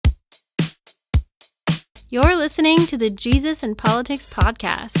You're listening to the Jesus and Politics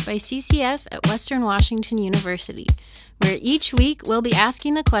podcast by CCF at Western Washington University, where each week we'll be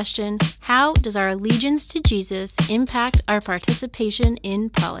asking the question, how does our allegiance to Jesus impact our participation in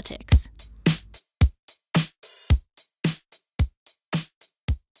politics?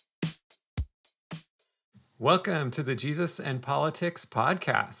 Welcome to the Jesus and Politics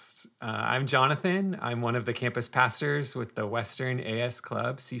podcast. I'm Jonathan. I'm one of the campus pastors with the Western AS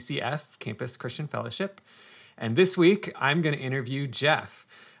Club, CCF, Campus Christian Fellowship. And this week, I'm going to interview Jeff.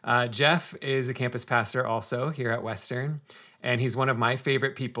 Jeff is a campus pastor also here at Western, and he's one of my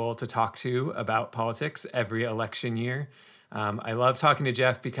favorite people to talk to about politics every election year. I love talking to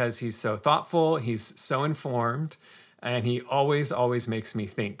Jeff because he's so thoughtful, he's so informed, and he always makes me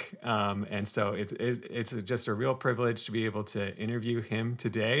think. And so it's just a real privilege to be able to interview him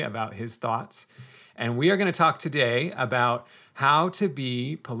today about his thoughts. And we are going to talk today about how to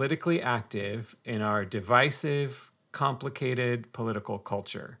be politically active in our divisive, complicated political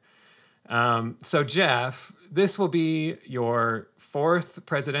culture. So Jeff, this will be your fourth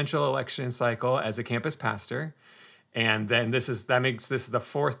presidential election cycle as a campus pastor. And then this is the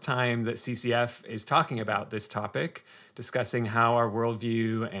fourth time that CCF is talking about this topic, discussing how our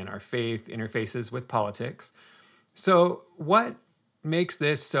worldview and our faith interfaces with politics. So what makes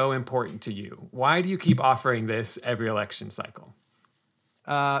this so important to you? Why do you keep offering this every election cycle?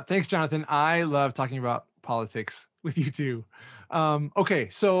 Thanks, Jonathan. I love talking about politics with you too. Okay,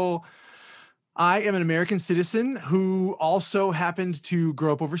 so I am an American citizen who also happened to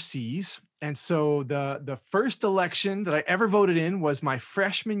grow up overseas. And so the first election that I ever voted in was my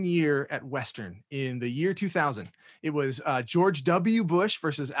freshman year at Western in the year 2000. It was George W. Bush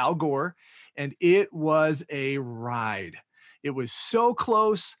versus Al Gore, and it was a ride. It was so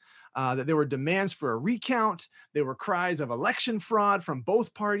close that there were demands for a recount. There were cries of election fraud from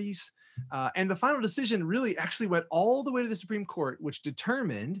both parties. And the final decision really actually went all the way to the Supreme Court, which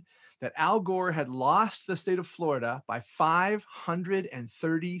determined that Al Gore had lost the state of Florida by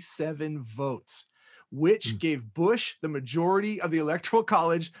 537 votes, which gave Bush the majority of the Electoral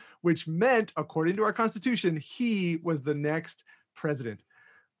College, which meant, according to our Constitution, he was the next president.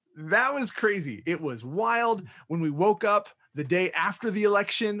 That was crazy. It was wild. When we woke up the day after the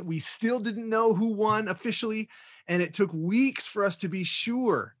election, we still didn't know who won officially, and it took weeks for us to be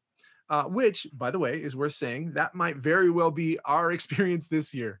sure, which, by the way, is worth saying that might very well be our experience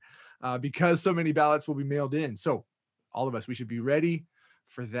this year because so many ballots will be mailed in. So all of us, we should be ready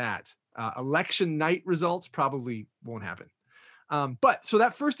for that. Election night results probably won't happen. But so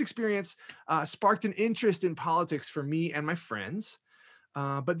that first experience sparked an interest in politics for me and my friends.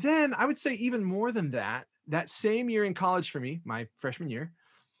 But then I would say even more than that, that same year in college for me, my freshman year,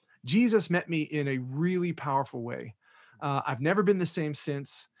 Jesus met me in a really powerful way. I've never been the same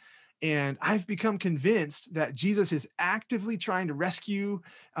since. And I've become convinced that Jesus is actively trying to rescue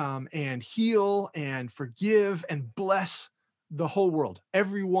and heal and forgive and bless the whole world,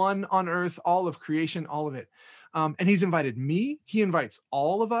 everyone on earth, all of creation, all of it. And he's invited me. He invites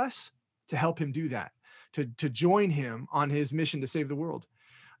all of us to help him do that, to join him on his mission to save the world.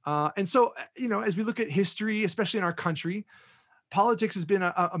 And so, as we look at history, especially in our country, politics has been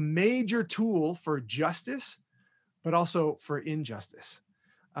a major tool for justice, but also for injustice.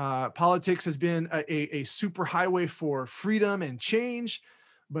 Politics has been a superhighway for freedom and change,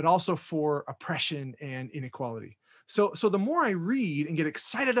 but also for oppression and inequality. So the more I read and get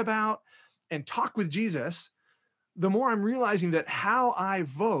excited about and talk with Jesus, the more I'm realizing that how I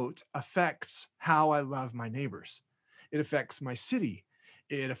vote affects how I love my neighbors. It affects my city.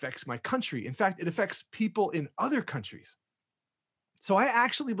 It affects my country. In fact, it affects people in other countries. So I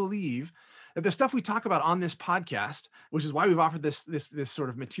actually believe that the stuff we talk about on this podcast, which is why we've offered this sort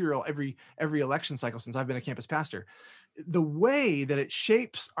of material every election cycle since I've been a campus pastor, the way that it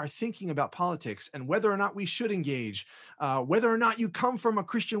shapes our thinking about politics and whether or not we should engage, whether or not you come from a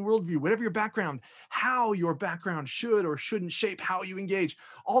Christian worldview, whatever your background, how your background should or shouldn't shape how you engage,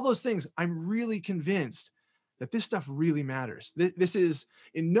 all those things, I'm really convinced that this stuff really matters. This is,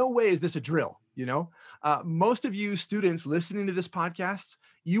 in no way is this a drill, most of you students listening to this podcast,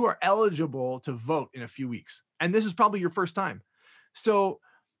 you are eligible to vote in a few weeks. And this is probably your first time. So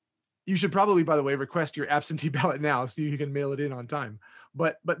you should probably, by the way, request your absentee ballot now so you can mail it in on time.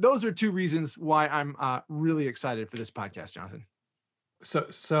 But those are two reasons why I'm really excited for this podcast, Jonathan.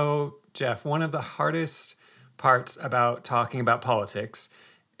 So Jeff, one of the hardest parts about talking about politics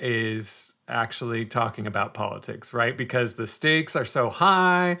is actually talking about politics, right? Because the stakes are so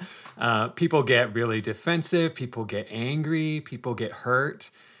high, people get really defensive, people get angry, people get hurt,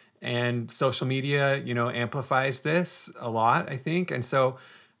 and social media, amplifies this a lot, I think. And so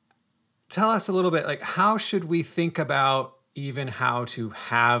tell us a little bit, like, how should we think about even how to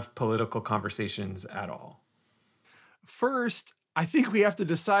have political conversations at all? First, I think we have to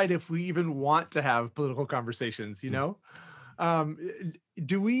decide if we even want to have political conversations, you know? Um,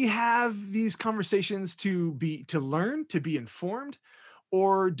 do we have these conversations to learn, to be informed,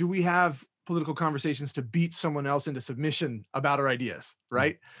 or do we have political conversations to beat someone else into submission about our ideas,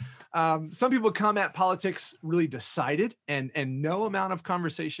 right? Some people come at politics really decided, and no amount of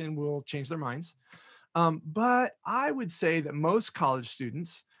conversation will change their minds. But I would say that most college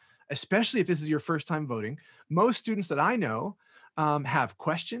students, especially if this is your first time voting, most students that I know have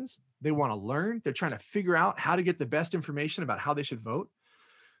questions. They want to learn. They're trying to figure out how to get the best information about how they should vote.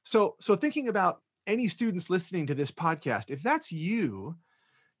 So thinking about any students listening to this podcast, if that's you,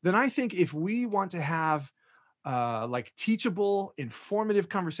 then I think if we want to have like teachable, informative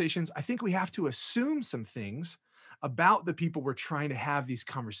conversations, I think we have to assume some things about the people we're trying to have these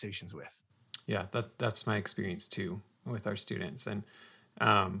conversations with. Yeah, that's my experience too with our students. And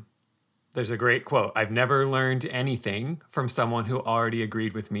there's a great quote: "I've never learned anything from someone who already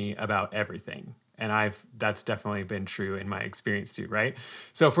agreed with me about everything." And that's definitely been true in my experience too, right?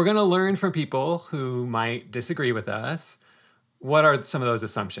 So if we're going to learn from people who might disagree with us, what are some of those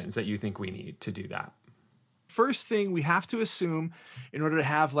assumptions that you think we need to do that? First thing we have to assume in order to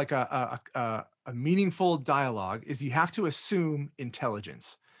have like a meaningful dialogue is you have to assume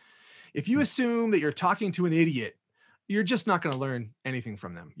intelligence. If you assume that you're talking to an idiot, you're just not going to learn anything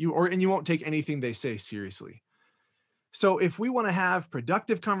from them. And you won't take anything they say seriously. So if we want to have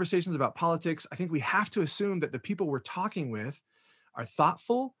productive conversations about politics, I think we have to assume that the people we're talking with are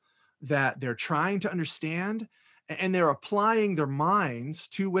thoughtful, that they're trying to understand, and they're applying their minds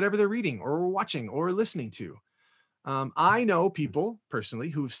to whatever they're reading or watching or listening to. I know people personally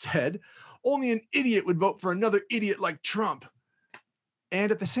who've said only an idiot would vote for another idiot like Trump.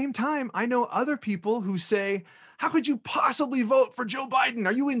 And at the same time, I know other people who say, how could you possibly vote for Joe Biden?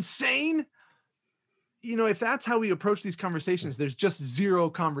 Are you insane? You know, if that's how we approach these conversations, there's just zero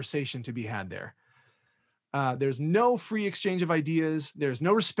conversation to be had there. There's no free exchange of ideas. There's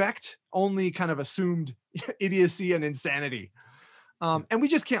no respect, only kind of assumed idiocy and insanity. And we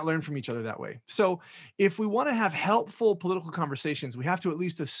just can't learn from each other that way. So if we want to have helpful political conversations, we have to at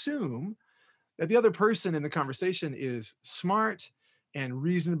least assume that the other person in the conversation is smart and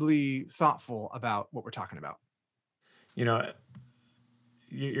reasonably thoughtful about what we're talking about. You know,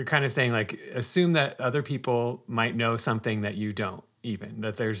 you're kind of saying, like, assume that other people might know something that you don't, even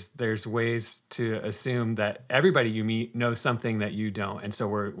that there's ways to assume that everybody you meet knows something that you don't. And so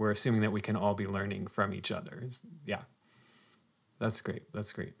we're assuming that we can all be learning from each other. Yeah. That's great.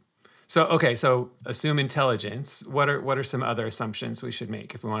 That's great. So, okay. So assume intelligence. What are some other assumptions we should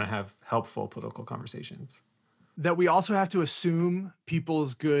make if we want to have helpful political conversations? That we also have to assume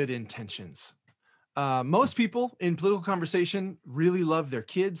people's good intentions. Most people in political conversation really love their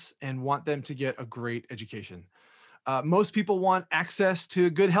kids and want them to get a great education. Most people want access to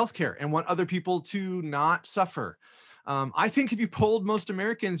good healthcare and want other people to not suffer. I think if you polled most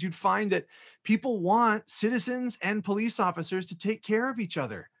Americans, you'd find that people want citizens and police officers to take care of each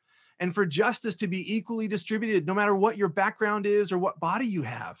other and for justice to be equally distributed, no matter what your background is or what body you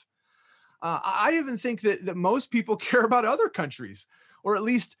have. I even think that most people care about other countries, or at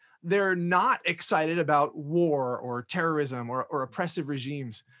least they're not excited about war or terrorism or oppressive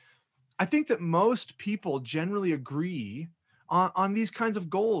regimes. I think that most people generally agree on these kinds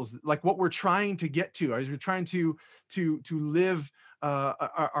of goals, like what we're trying to get to, as we're trying to live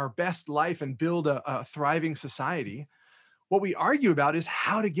our best life and build a thriving society. What we argue about is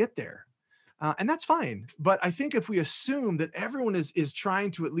how to get there. And that's fine. But I think if we assume that everyone is trying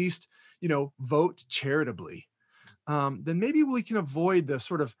to at least, vote charitably, then maybe we can avoid the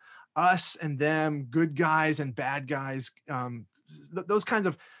sort of us and them, good guys and bad guys, those kinds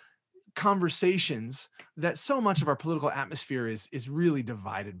of conversations that so much of our political atmosphere is really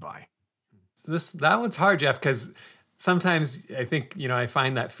divided by. That one's hard, Jeff, because sometimes I think, I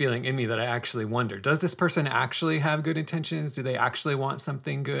find that feeling in me that I actually wonder, does this person actually have good intentions? Do they actually want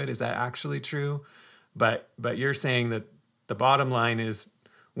something good? Is that actually true? But you're saying that the bottom line is,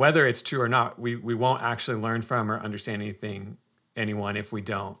 whether it's true or not, we won't actually learn from or understand anyone if we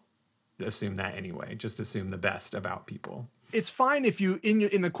don't assume that anyway. Just assume the best about people. It's fine if you,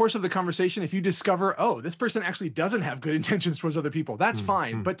 in the course of the conversation, if you discover, oh, this person actually doesn't have good intentions towards other people, that's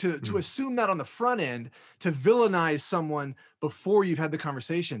fine. But to assume that on the front end, to villainize someone before you've had the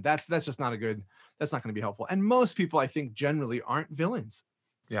conversation, that's just not that's not going to be helpful. And most people, I think, generally aren't villains.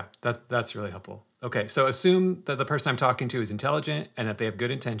 Yeah, that's really helpful. Okay, so assume that the person I'm talking to is intelligent and that they have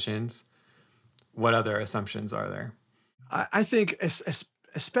good intentions. What other assumptions are there? I think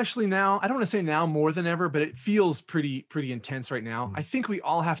especially now, I don't want to say now more than ever, but it feels pretty intense right now. I think we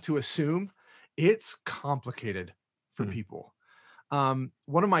all have to assume it's complicated for people. One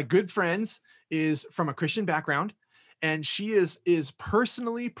of my good friends is from a Christian background, and she is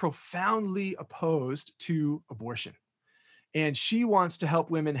personally profoundly opposed to abortion. And she wants to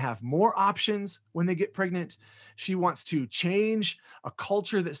help women have more options when they get pregnant. She wants to change a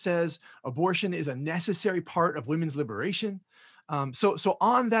culture that says abortion is a necessary part of women's liberation. So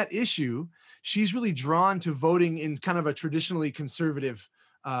on that issue, she's really drawn to voting in kind of a traditionally conservative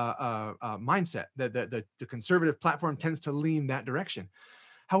mindset. The conservative platform tends to lean that direction.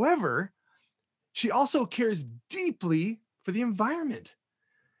 However, she also cares deeply for the environment.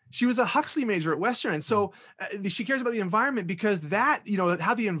 She was a Huxley major at Western. And so she cares about the environment because that,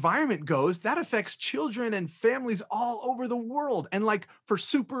 how the environment goes, that affects children and families all over the world and like for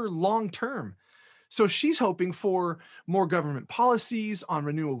super long term. So she's hoping for more government policies on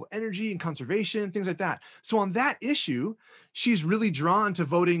renewable energy and conservation, things like that. So on that issue, she's really drawn to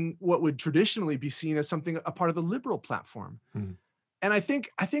voting what would traditionally be seen as a part of the liberal platform. And I think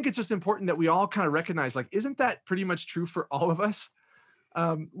it's just important that we all kind of recognize, like, isn't that pretty much true for all of us?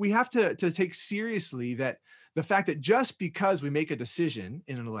 We have to take seriously that the fact that just because we make a decision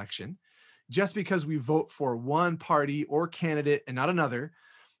in an election, just because we vote for one party or candidate and not another,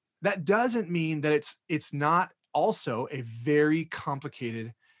 that doesn't mean that it's not also a very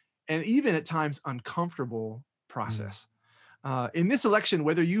complicated and even at times uncomfortable process. In this election,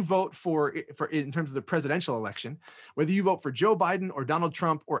 whether you vote for in terms of the presidential election, whether you vote for Joe Biden or Donald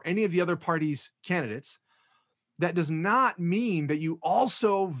Trump or any of the other parties' candidates, that does not mean that you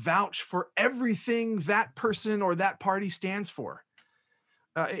also vouch for everything that person or that party stands for.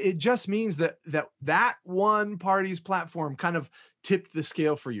 It just means that one party's platform kind of tipped the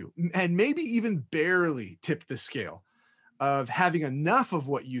scale for you, and maybe even barely tipped the scale of having enough of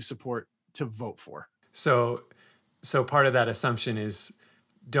what you support to vote for. So part of that assumption is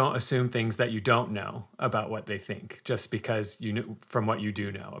don't assume things that you don't know about what they think, just because you know from what you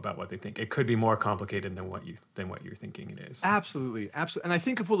do know about what they think. It could be more complicated than what you're thinking it is. Absolutely. And I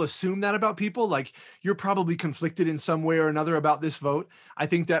think if we'll assume that about people, like you're probably conflicted in some way or another about this vote, I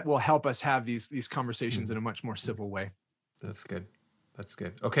think that will help us have these conversations in a much more civil way. That's good.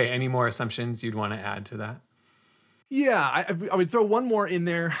 Okay. Any more assumptions you'd want to add to that? Yeah, I would throw one more in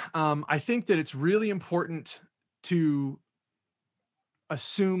there. I think that it's really important to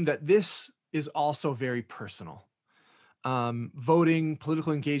assume that this is also very personal. Voting,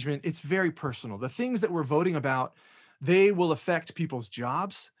 political engagement, it's very personal. The things that we're voting about, they will affect people's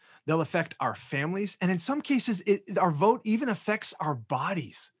jobs. They'll affect our families. And in some cases, our vote even affects our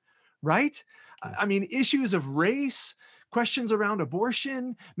bodies, right? I mean, issues of race, questions around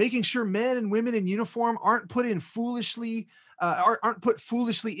abortion, making sure men and women in uniform aren't put foolishly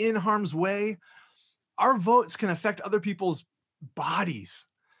in harm's way. Our votes can affect other people's bodies.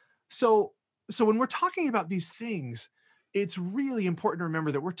 So when we're talking about these things, it's really important to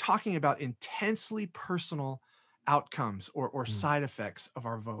remember that we're talking about intensely personal outcomes or side effects of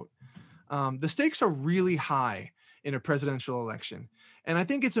our vote. The stakes are really high in a presidential election. And I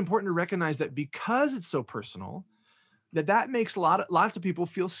think it's important to recognize that because it's so personal, that makes lots of people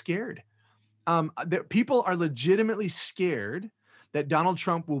feel scared. That people are legitimately scared that Donald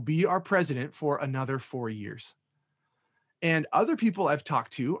Trump will be our president for another 4 years. And other people I've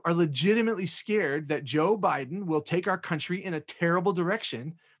talked to are legitimately scared that Joe Biden will take our country in a terrible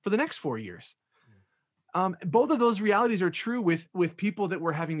direction for the next 4 years. Both of those realities are true with people that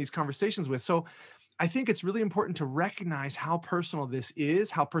we're having these conversations with. So I think it's really important to recognize how personal this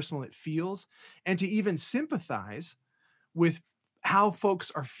is, how personal it feels, and to even sympathize with how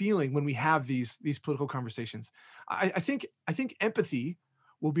folks are feeling when we have these political conversations. I think empathy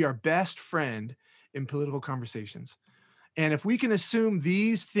will be our best friend in political conversations. And if we can assume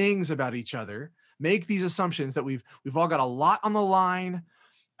these things about each other, make these assumptions that we've all got a lot on the line,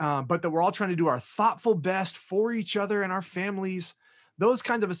 but that we're all trying to do our thoughtful best for each other and our families, those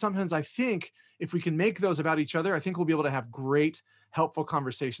kinds of assumptions, I think if we can make those about each other, I think we'll be able to have great, helpful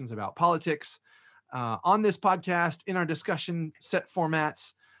conversations about politics on this podcast, in our discussion set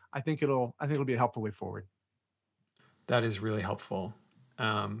formats. I think it'll be a helpful way forward. That is really helpful.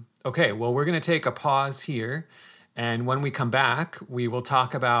 Okay, well, we're going to take a pause here. And when we come back, we will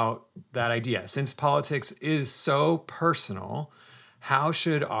talk about that idea. Since politics is so personal, how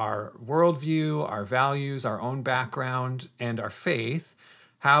should our worldview, our values, our own background, and our faith,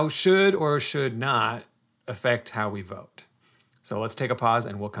 how should or should not affect how we vote? So let's take a pause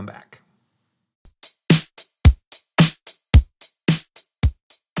and we'll come back.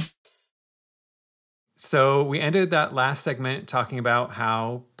 So we ended that last segment talking about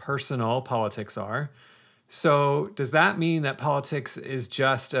how personal politics are. So does that mean that politics is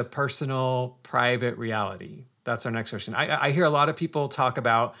just a personal, private reality? That's our next question. I hear a lot of people talk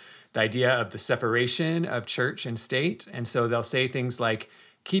about the idea of the separation of church and state. And so they'll say things like,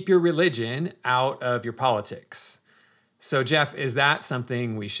 keep your religion out of your politics. So Jeff, is that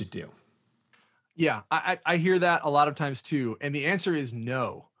something we should do? Yeah, I hear that a lot of times too. And the answer is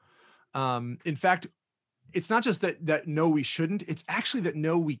no. In fact, it's not just that no, we shouldn't. It's actually that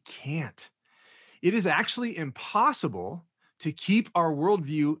no, we can't. It is actually impossible to keep our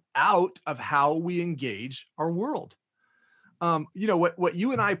worldview out of how we engage our world. What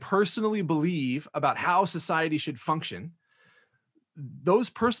you and I personally believe about how society should function, those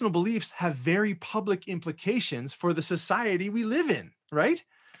personal beliefs have very public implications for the society we live in, right?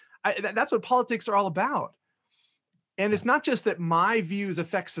 That's what politics are all about. And it's not just that my views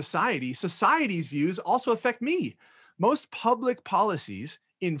affect society, society's views also affect me. Most public policies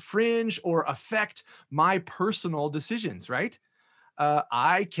infringe or affect my personal decisions, right?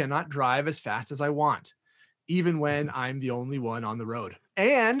 I cannot drive as fast as I want, even when I'm the only one on the road.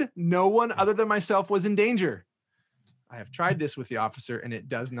 And no one other than myself was in danger. I have tried this with the officer and it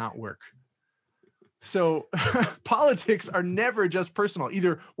does not work. So politics are never just personal,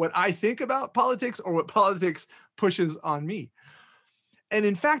 either what I think about politics or what politics pushes on me. And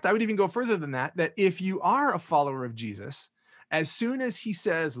in fact, I would even go further than that, that if you are a follower of Jesus, as soon as he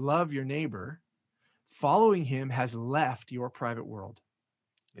says, love your neighbor, following him has left your private world.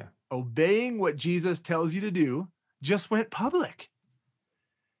 Yeah. Obeying what Jesus tells you to do just went public.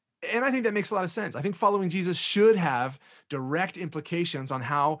 And I think that makes a lot of sense. I think following Jesus should have direct implications on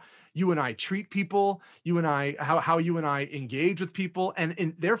how you and I treat people, how you and I engage with people.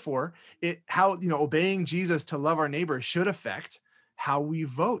 And therefore, obeying Jesus to love our neighbor should affect how we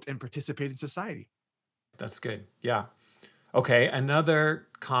vote and participate in society. That's good. Yeah. Okay. Another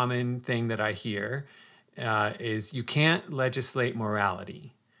common thing that I hear is you can't legislate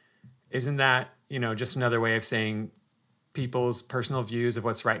morality. Isn't that, just another way of saying people's personal views of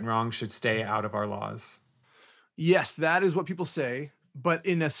what's right and wrong should stay out of our laws? Yes, that is what people say. But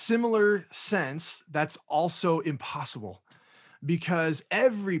in a similar sense, that's also impossible because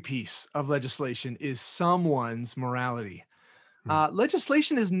every piece of legislation is someone's morality.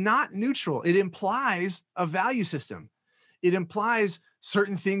 Legislation is not neutral. It implies a value system. It implies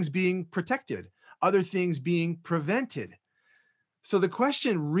certain things being protected, other things being prevented. So the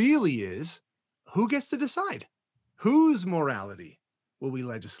question really is, who gets to decide? Whose morality will we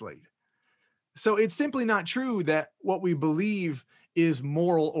legislate? So it's simply not true that what we believe is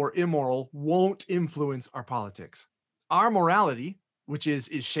moral or immoral won't influence our politics. Our morality, which is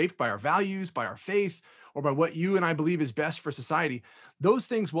shaped by our values, by our faith, or by what you and I believe is best for society, those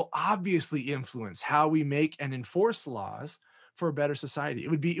things will obviously influence how we make and enforce laws for a better society.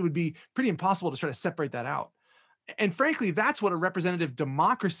 It would be pretty impossible to try to separate that out. And frankly, that's what a representative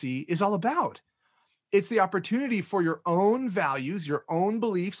democracy is all about. It's the opportunity for your own values, your own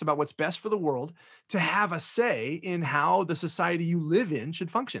beliefs about what's best for the world to have a say in how the society you live in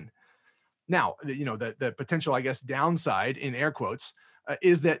should function. Now, the potential, I guess, downside in air quotes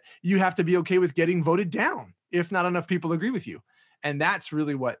is that you have to be okay with getting voted down if not enough people agree with you. And that's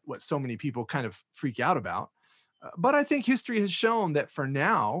really what so many people kind of freak out about. But I think history has shown that for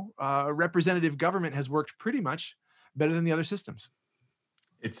now, representative government has worked pretty much better than the other systems.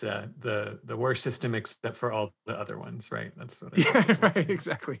 It's the worst system except for all the other ones, right? That's what right,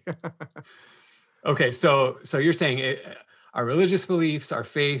 exactly. Okay, so you're saying our religious beliefs, our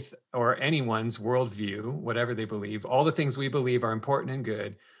faith, or anyone's worldview, whatever they believe, all the things we believe are important and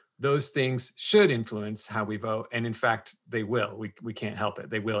good. Those things should influence how we vote, and in fact, they will. We can't help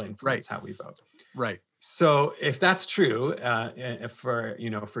it; they will influence how we vote. Right. So, if that's true,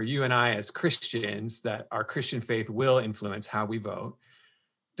 for you and I as Christians, that our Christian faith will influence how we vote.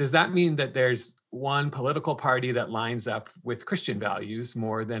 Does that mean that there's one political party that lines up with Christian values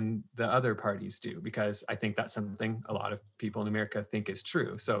more than the other parties do? Because I think that's something a lot of people in America think is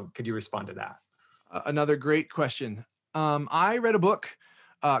true. So could you respond to that? Another great question. I read a book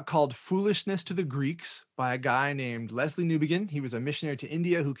called Foolishness to the Greeks by a guy named Leslie Newbigin. He was a missionary to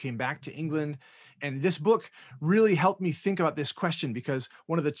India who came back to England. And this book really helped me think about this question because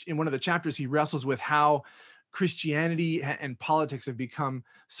in one of the chapters, he wrestles with how Christianity and politics have become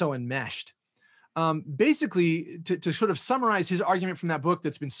so enmeshed. Basically, to sort of summarize his argument from that book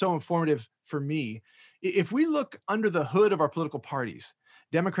that's been so informative for me, if we look under the hood of our political parties,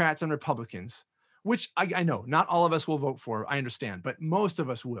 Democrats and Republicans, which I know not all of us will vote for, I understand, but most of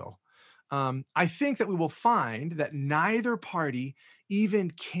us will. I think that we will find that neither party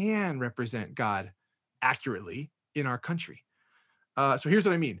even can represent God accurately in our country. So here's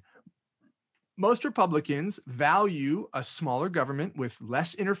what I mean. Most Republicans value a smaller government with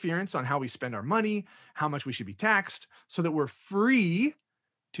less interference on how we spend our money, how much we should be taxed, so that we're free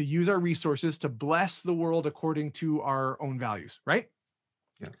to use our resources to bless the world according to our own values, right?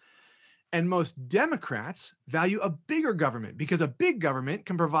 Yeah. And most Democrats value a bigger government because a big government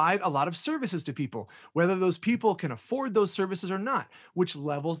can provide a lot of services to people, whether those people can afford those services or not, which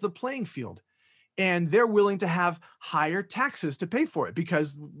levels the playing field. And they're willing to have higher taxes to pay for it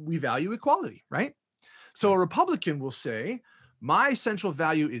because we value equality, right? So a Republican will say, my central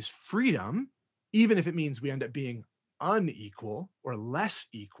value is freedom, even if it means we end up being unequal or less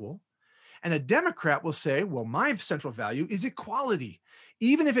equal. And a Democrat will say, well, my central value is equality,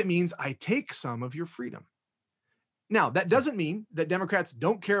 even if it means I take some of your freedom. Now, that doesn't mean that Democrats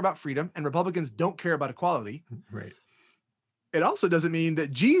don't care about freedom and Republicans don't care about equality. Right. It also doesn't mean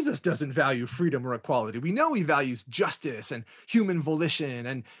that Jesus doesn't value freedom or equality. We know he values justice and human volition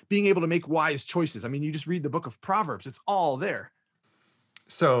and being able to make wise choices. I mean, you just read the book of Proverbs, it's all there.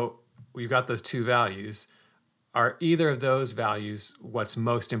 So we've got those two values. Are either of those values what's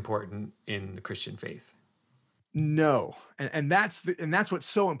most important in the Christian faith? No. And that's what's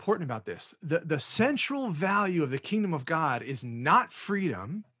so important about this. The central value of the kingdom of God is not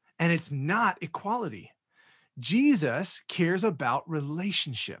freedom and it's not equality. Jesus cares about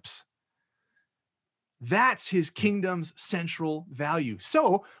relationships. That's his kingdom's central value.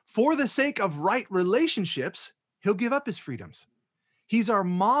 So, for the sake of right relationships, he'll give up his freedoms. He's our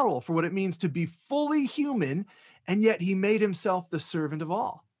model for what it means to be fully human, and yet he made himself the servant of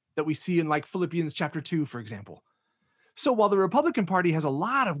all, that we see in like Philippians chapter 2, for example. So while the Republican Party has a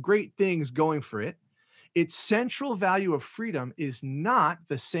lot of great things going for it, its central value of freedom is not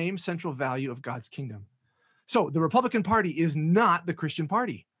the same central value of God's kingdom. So the Republican Party is not the Christian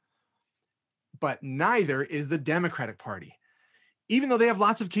party, but neither is the Democratic Party, even though they have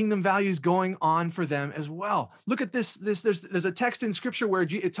lots of kingdom values going on for them as well. Look at this. There's a text in scripture where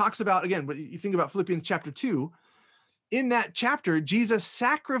it talks about, again, when you think about Philippians chapter 2, in that chapter, Jesus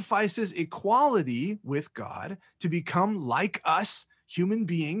sacrifices equality with God to become like us, human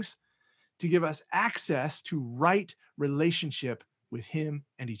beings, to give us access to right relationship with him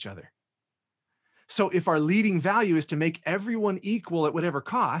and each other. So if our leading value is to make everyone equal at whatever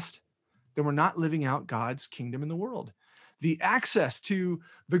cost, then we're not living out God's kingdom in the world. The access to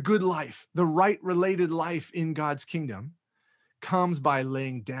the good life, the right related life in God's kingdom, comes by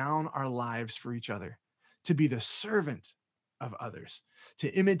laying down our lives for each other, to be the servant of others, to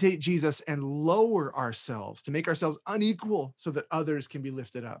imitate Jesus and lower ourselves, to make ourselves unequal so that others can be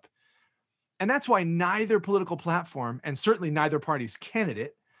lifted up. And that's why neither political platform, and certainly neither party's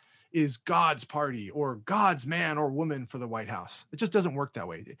candidate, is God's party or God's man or woman for the White House. It just doesn't work that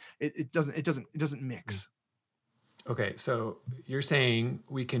way. It doesn't mix. Okay, so you're saying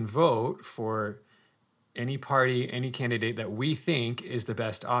we can vote for any party, any candidate that we think is the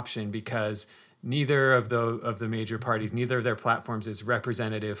best option because neither of the major parties, neither of their platforms is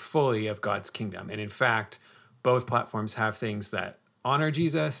representative fully of God's kingdom. And in fact, both platforms have things that honor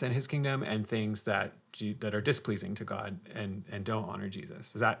Jesus and his kingdom and things that are displeasing to God and don't honor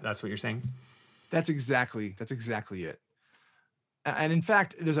Jesus. That's what you're saying? That's exactly it. And in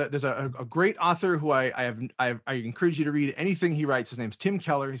fact, there's a great author who I encourage you to read anything he writes. His name's Tim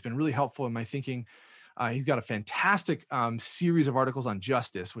Keller. He's been really helpful in my thinking. He's got a fantastic series of articles on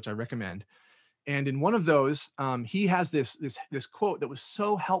justice, which I recommend. And in one of those, he has this quote that was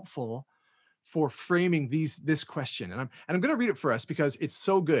so helpful for framing this question. And I'm going to read it for us because it's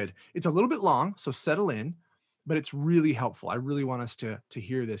so good. It's a little bit long, so settle in, but it's really helpful. I really want us to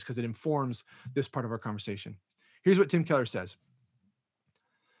hear this because it informs this part of our conversation. Here's what Tim Keller says.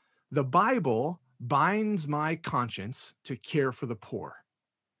 The Bible binds my conscience to care for the poor,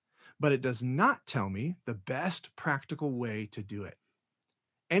 but it does not tell me the best practical way to do it.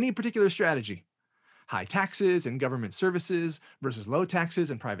 Any particular strategy, high taxes and government services versus low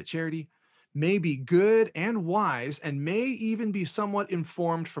taxes and private charity, may be good and wise and may even be somewhat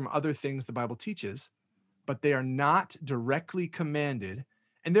informed from other things the Bible teaches, but they are not directly commanded,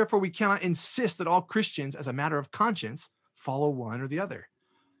 and therefore we cannot insist that all Christians, as a matter of conscience, follow one or the other.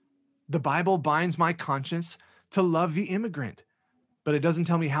 The Bible binds my conscience to love the immigrant, but it doesn't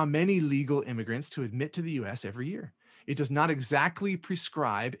tell me how many legal immigrants to admit to the U.S. every year. It does not exactly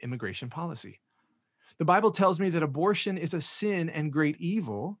prescribe immigration policy. The Bible tells me that abortion is a sin and great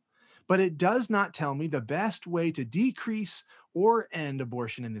evil, but it does not tell me the best way to decrease or end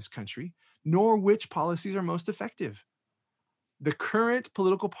abortion in this country, nor which policies are most effective. The current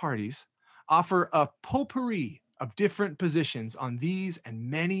political parties offer a potpourri of different positions on these and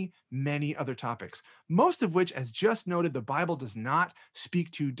many, many other topics, most of which, as just noted, the Bible does not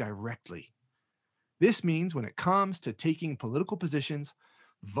speak to directly. This means when it comes to taking political positions,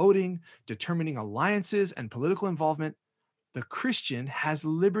 voting, determining alliances, and political involvement, the Christian has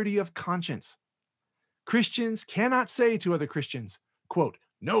liberty of conscience. Christians cannot say to other Christians, quote,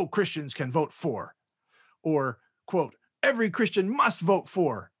 no Christians can vote for, or, quote, every Christian must vote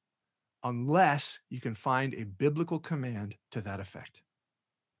for, unless you can find a biblical command to that effect.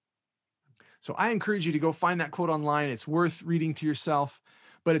 So I encourage you to go find that quote online. It's worth reading to yourself,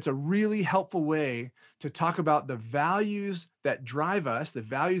 but it's a really helpful way to talk about the values that drive us, the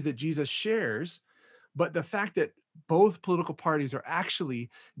values that Jesus shares, but the fact that both political parties are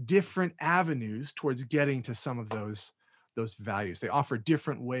actually different avenues towards getting to some of those values. They offer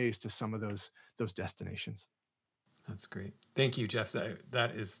different ways to some of those destinations. That's great. Thank you, Jeff.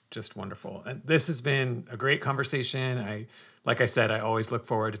 That is just wonderful. And this has been a great conversation. Like I said, I always look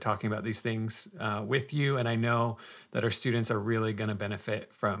forward to talking about these things with you. And I know that our students are really going to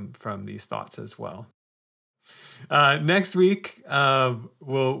benefit from these thoughts as well. Next week,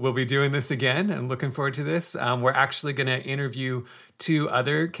 we'll be doing this again and looking forward to this. We're actually going to interview 2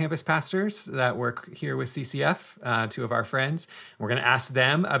 other campus pastors that work here with CCF, 2 of our friends. We're going to ask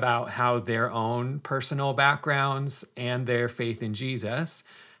them about how their own personal backgrounds and their faith in Jesus,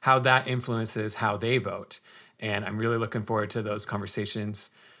 how that influences how they vote. And I'm really looking forward to those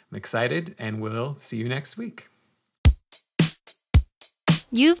conversations. I'm excited, and we'll see you next week.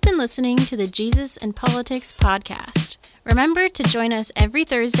 You've been listening to the Jesus and Politics podcast. Remember to join us every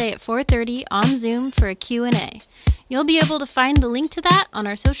Thursday at 4:30 on Zoom for a Q&A. You'll be able to find the link to that on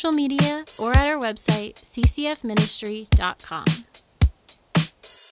our social media or at our website, ccfministry.com.